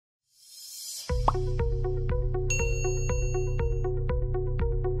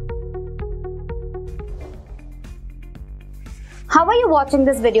How are you watching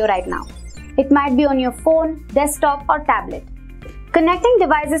this video right now? It might be on your phone, desktop, or tablet. Connecting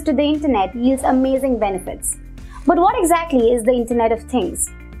devices to the internet yields amazing benefits. But what exactly is the Internet of Things?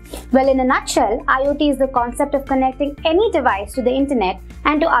 Well, in a nutshell, IoT is the concept of connecting any device to the internet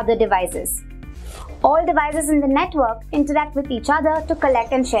and to other devices. All devices in the network interact with each other to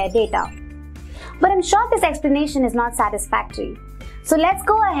collect and share data. But I'm sure this explanation is not satisfactory. So let's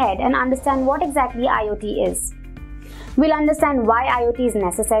go ahead and understand what exactly IoT is. We'll understand why IoT is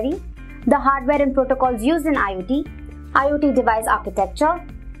necessary, the hardware and protocols used in IoT, IoT device architecture,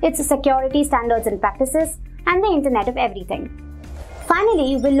 its security standards and practices, and the Internet of Everything.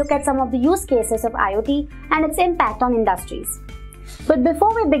 Finally, we'll look at some of the use cases of IoT and its impact on industries. But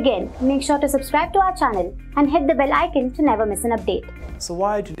before we begin, make sure to subscribe to our channel and hit the bell icon to never miss an update. So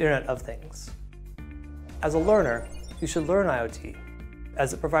why do Internet of Things? As a learner, you should learn IoT,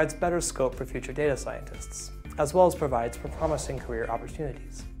 as it provides better scope for future data scientists, as well as provides for promising career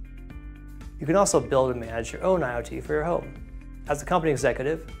opportunities. You can also build and manage your own IoT for your home. As a company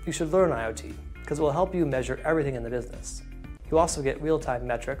executive, you should learn IoT, because it will help you measure everything in the business. You also get real-time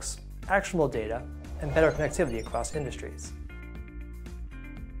metrics, actionable data, and better connectivity across industries.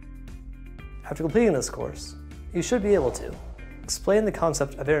 After completing this course, you should be able to explain the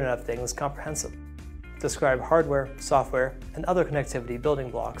concept of Internet of Things comprehensively, describe hardware, software, and other connectivity building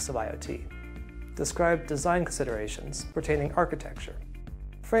blocks of IoT, describe design considerations pertaining architecture,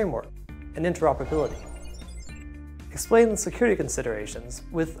 framework, and interoperability, explain the security considerations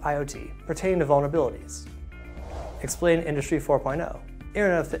with IoT pertaining to vulnerabilities, explain Industry 4.0,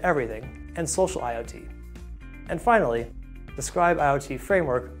 Internet of Everything, and social IoT, and finally, describe IoT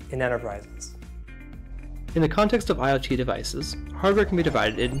framework in enterprises. In the context of IoT devices, hardware can be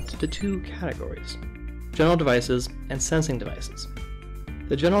divided into two categories: general devices and sensing devices.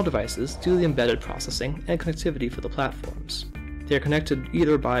 The general devices do the embedded processing and connectivity for the platforms. They are connected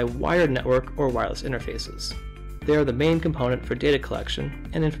either by wired network or wireless interfaces. They are the main component for data collection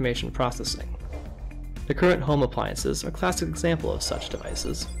and information processing. The current home appliances are a classic example of such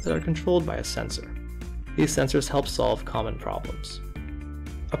devices that are controlled by a sensor. These sensors help solve common problems.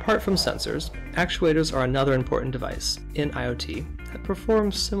 Apart from sensors, actuators are another important device in IoT that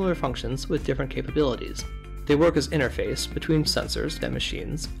performs similar functions with different capabilities. They work as interface between sensors and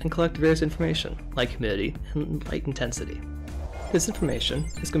machines and collect various information like humidity and light intensity. This information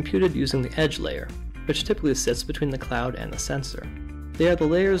is computed using the edge layer, which typically sits between the cloud and the sensor. They are the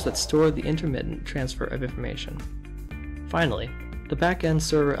layers that store the intermittent transfer of information. Finally, the back-end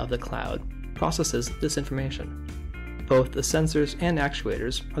server of the cloud processes this information. Both the sensors and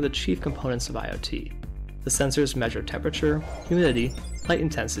actuators are the chief components of IoT. The sensors measure temperature, humidity, light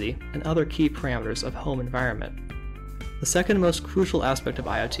intensity, and other key parameters of home environment. The second most crucial aspect of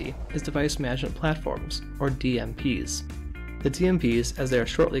IoT is device management platforms, or DMPs. The DMPs, as they are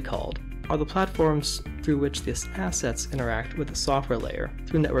shortly called, are the platforms through which the assets interact with the software layer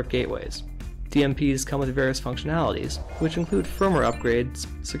through network gateways. DMPs come with various functionalities, which include firmware upgrades,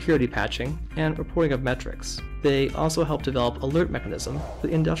 security patching, and reporting of metrics. They also help develop alert mechanism for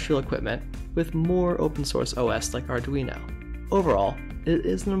industrial equipment with more open source OS like Arduino. Overall, it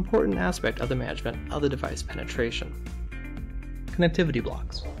is an important aspect of the management of the device penetration. Connectivity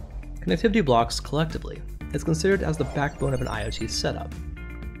blocks. Connectivity blocks collectively is considered as the backbone of an IoT setup.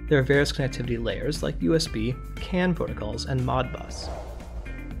 There are various connectivity layers like USB, CAN protocols, and Modbus.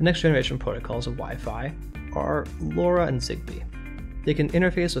 The next generation protocols of Wi-Fi are LoRa and Zigbee. They can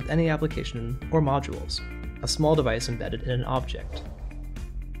interface with any application or modules, a small device embedded in an object.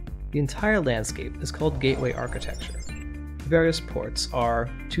 The entire landscape is called gateway architecture. The various ports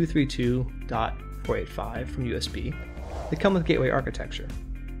are 232.485 from USB. They come with gateway architecture.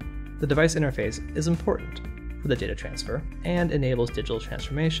 The device interface is important for the data transfer and enables digital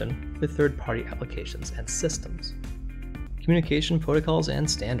transformation with third-party applications and systems. Communication protocols and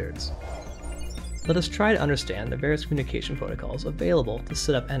standards. Let us try to understand the various communication protocols available to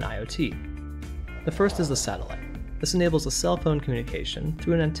set up an IoT. The first is the satellite. This enables a cell phone communication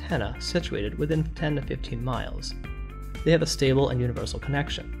through an antenna situated within 10 to 15 miles. They have a stable and universal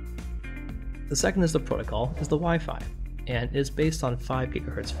connection. The second is the Wi-Fi, and is based on 5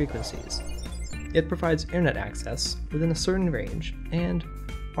 GHz frequencies. It provides internet access within a certain range and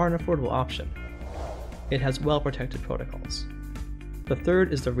are an affordable option. It has well-protected protocols. The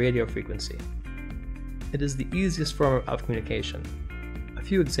third is the radio frequency. It is the easiest form of communication. A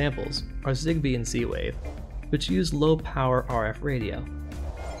few examples are Zigbee and Z-Wave, which use low-power RF radio.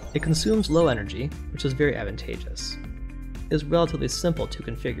 It consumes low energy, which is very advantageous. It is relatively simple to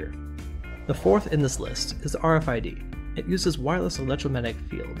configure. The fourth in this list is the RFID. It uses wireless electromagnetic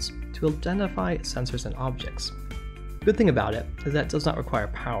fields to identify sensors and objects. The good thing about it is that it does not require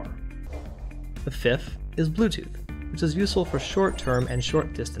power. The fifth is Bluetooth, which is useful for short-term and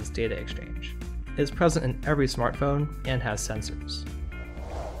short-distance data exchange. It is present in every smartphone and has sensors.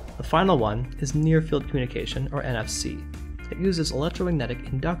 The final one is Near-Field Communication, or NFC. It uses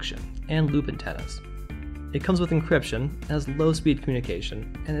electromagnetic induction and loop antennas. It comes with encryption and has low-speed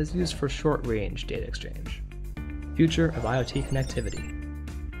communication and is used for short-range data exchange. Future of IoT connectivity.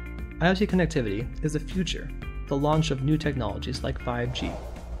 IoT connectivity is the future, the launch of new technologies like 5G.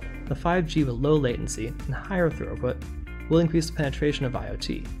 The 5G with low latency and higher throughput will increase the penetration of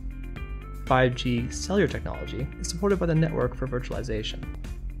IoT. 5G cellular technology is supported by the network for virtualization.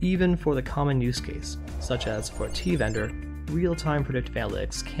 Even for the common use case, such as for a tea vendor, real-time predictive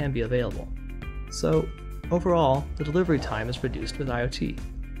analytics can be available. So, overall, the delivery time is reduced with IoT.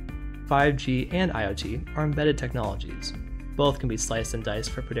 5G and IoT are embedded technologies. Both can be sliced and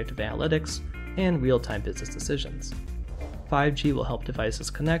diced for predictive analytics and real-time business decisions. 5G will help devices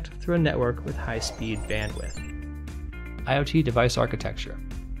connect through a network with high-speed bandwidth. IoT device architecture.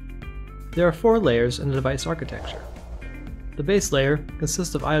 There are 4 layers in the device architecture. The base layer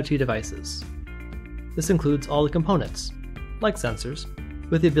consists of IoT devices. This includes all the components, like sensors,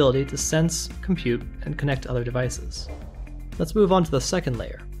 with the ability to sense, compute, and connect to other devices. Let's move on to the second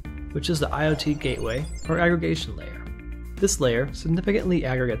layer, which is the IoT gateway or aggregation layer. This layer significantly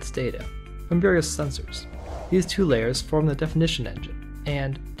aggregates data from various sensors. These 2 layers form the definition engine,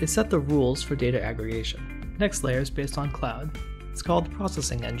 and they set the rules for data aggregation. The next layer is based on cloud. It's called the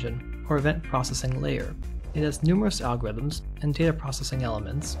processing engine or event processing layer. It has numerous algorithms and data processing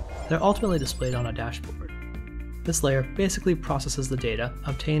elements that are ultimately displayed on a dashboard. This layer basically processes the data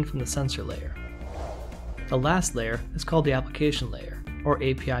obtained from the sensor layer. The last layer is called the application layer, or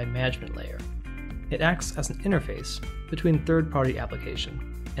API management layer. It acts as an interface between third-party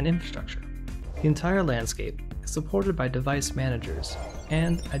application and infrastructure. The entire landscape is supported by device managers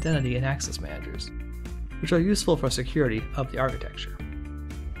and identity and access managers, which are useful for security of the architecture.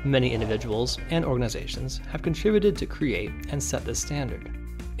 Many individuals and organizations have contributed to create and set this standard.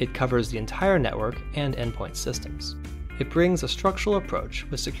 It covers the entire network and endpoint systems. It brings a structural approach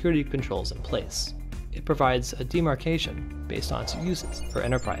with security controls in place. It provides a demarcation based on its uses for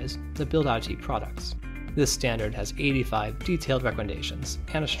enterprise that build IoT products. This standard has 85 detailed recommendations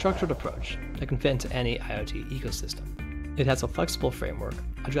and a structured approach that can fit into any IoT ecosystem. It has a flexible framework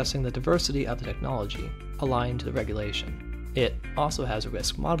addressing the diversity of the technology aligned to the regulation. It also has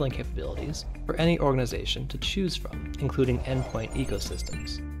risk modeling capabilities for any organization to choose from, including endpoint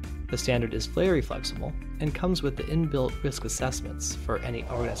ecosystems. The standard is very flexible and comes with the inbuilt risk assessments for any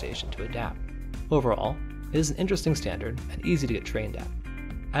organization to adapt. Overall, it is an interesting standard and easy to get trained at.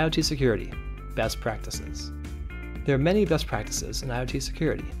 IoT security, best practices. There are many best practices in IoT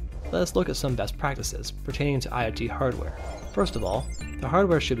security. Let us look at some best practices pertaining to IoT hardware. First of all, the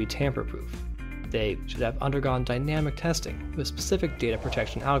hardware should be tamper-proof. They should have undergone dynamic testing with specific data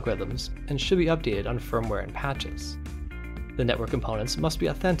protection algorithms and should be updated on firmware and patches. The network components must be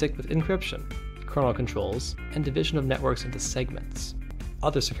authentic with encryption, kernel controls, and division of networks into segments.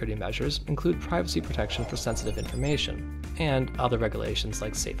 Other security measures include privacy protection for sensitive information and other regulations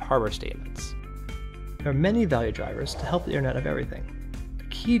like safe harbor statements. There are many value drivers to help the Internet of Everything. The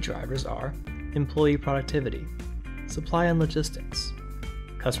key drivers are employee productivity, supply and logistics,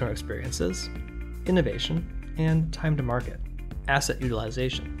 customer experiences, innovation, and time to market. Asset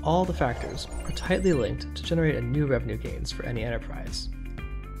utilization. All the factors are tightly linked to generate a new revenue gains for any enterprise.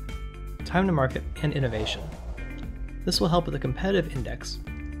 Time to market and innovation. This will help with the competitive index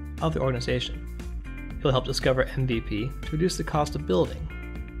of the organization. It will help discover MVP to reduce the cost of building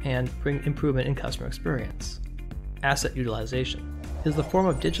and bring improvement in customer experience. Asset utilization is the form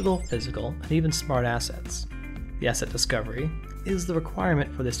of digital, physical, and even smart assets. The asset discovery is the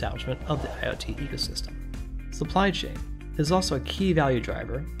requirement for the establishment of the IoT ecosystem. Supply chain is also a key value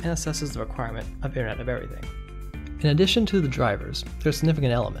driver and assesses the requirement of Internet of Everything. In addition to the drivers, there are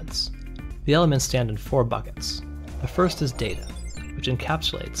significant elements. The elements stand in 4 buckets. The first is data, which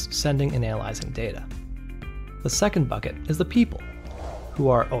encapsulates sending and analyzing data. The second bucket is the people, who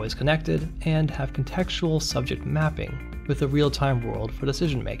are always connected and have contextual subject mapping with the real-time world for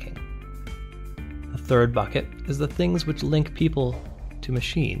decision-making. The third bucket is the things which link people to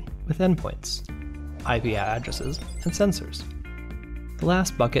machine with endpoints, IP addresses, and sensors. The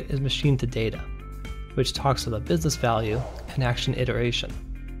last bucket is machine to data, which talks about business value and action iteration,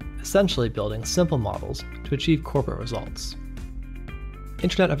 essentially building simple models to achieve corporate results.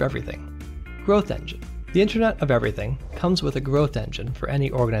 Internet of Everything. Growth engine. The Internet of Everything comes with a growth engine for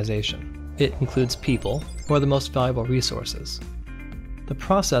any organization. It includes people, who are the most valuable resources. The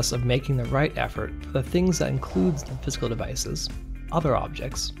process of making the right effort for the things that includes the physical devices, other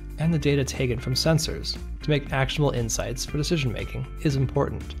objects, and the data taken from sensors to make actionable insights for decision making is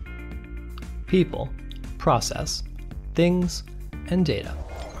important. People, process, things, and data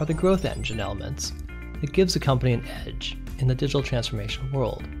are the growth engine elements that gives a company an edge in the digital transformation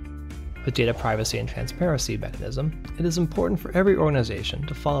world. With data privacy and transparency mechanism, it is important for every organization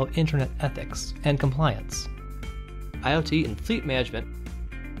to follow internet ethics and compliance. IoT and fleet management.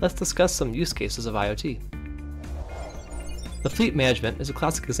 Let's discuss some use cases of IoT. The fleet management is a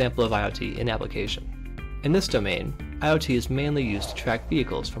classic example of IoT in application. In this domain, IoT is mainly used to track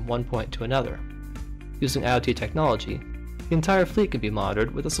vehicles from one point to another. Using IoT technology, the entire fleet can be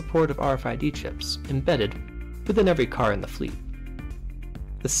monitored with the support of RFID chips embedded within every car in the fleet.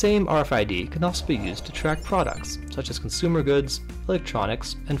 The same RFID can also be used to track products such as consumer goods,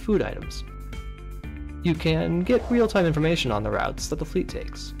 electronics, and food items. You can get real-time information on the routes that the fleet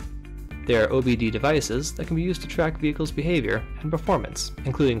takes. There are OBD devices that can be used to track vehicles' behavior and performance,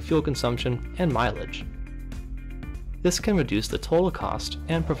 including fuel consumption and mileage. This can reduce the total cost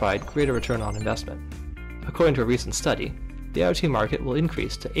and provide greater return on investment. According to a recent study, the IoT market will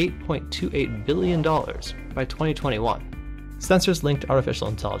increase to $8.28 billion by 2021. Sensors linked to artificial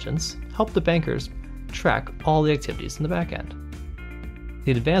intelligence help the bankers track all the activities in the back end.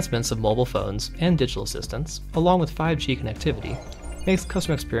 The advancements of mobile phones and digital assistants, along with 5G connectivity, makes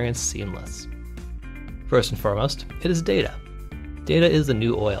customer experience seamless. First and foremost, it is data. Data is the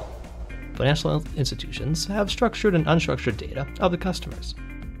new oil. Financial institutions have structured and unstructured data of the customers.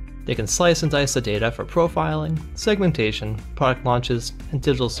 They can slice and dice the data for profiling, segmentation, product launches, and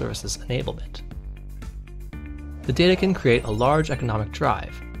digital services enablement. The data can create a large economic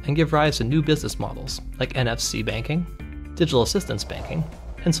drive and give rise to new business models like NFC banking, digital assistance banking,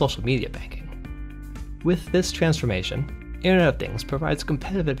 and social media banking. With this transformation, Internet of Things provides a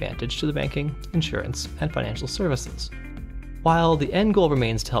competitive advantage to the banking, insurance, and financial services, while the end goal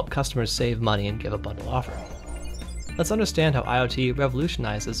remains to help customers save money and give a bundle offer. Let's understand how IoT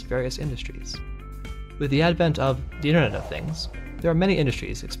revolutionizes various industries. With the advent of the Internet of Things, there are many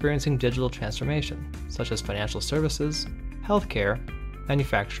industries experiencing digital transformation, such as financial services, healthcare,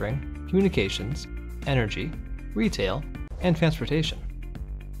 manufacturing, communications, energy, retail, and transportation.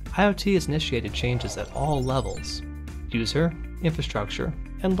 IoT has initiated changes at all levels: user, infrastructure,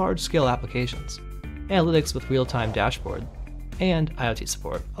 and large-scale applications. Analytics with real-time dashboard and IoT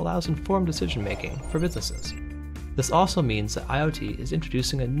support allows informed decision-making for businesses. This also means that IoT is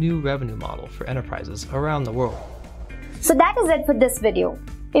introducing a new revenue model for enterprises around the world. So that is it for this video.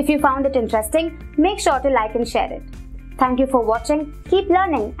 If you found it interesting, make sure to like and share it. Thank you for watching, keep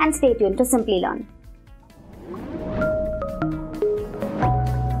learning, and stay tuned to Simplilearn.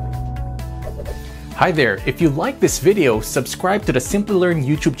 Hi there, if you like this video, subscribe to the Simplilearn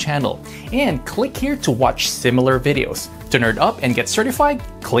YouTube channel and click here to watch similar videos. To nerd up and get certified,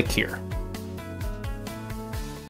 click here.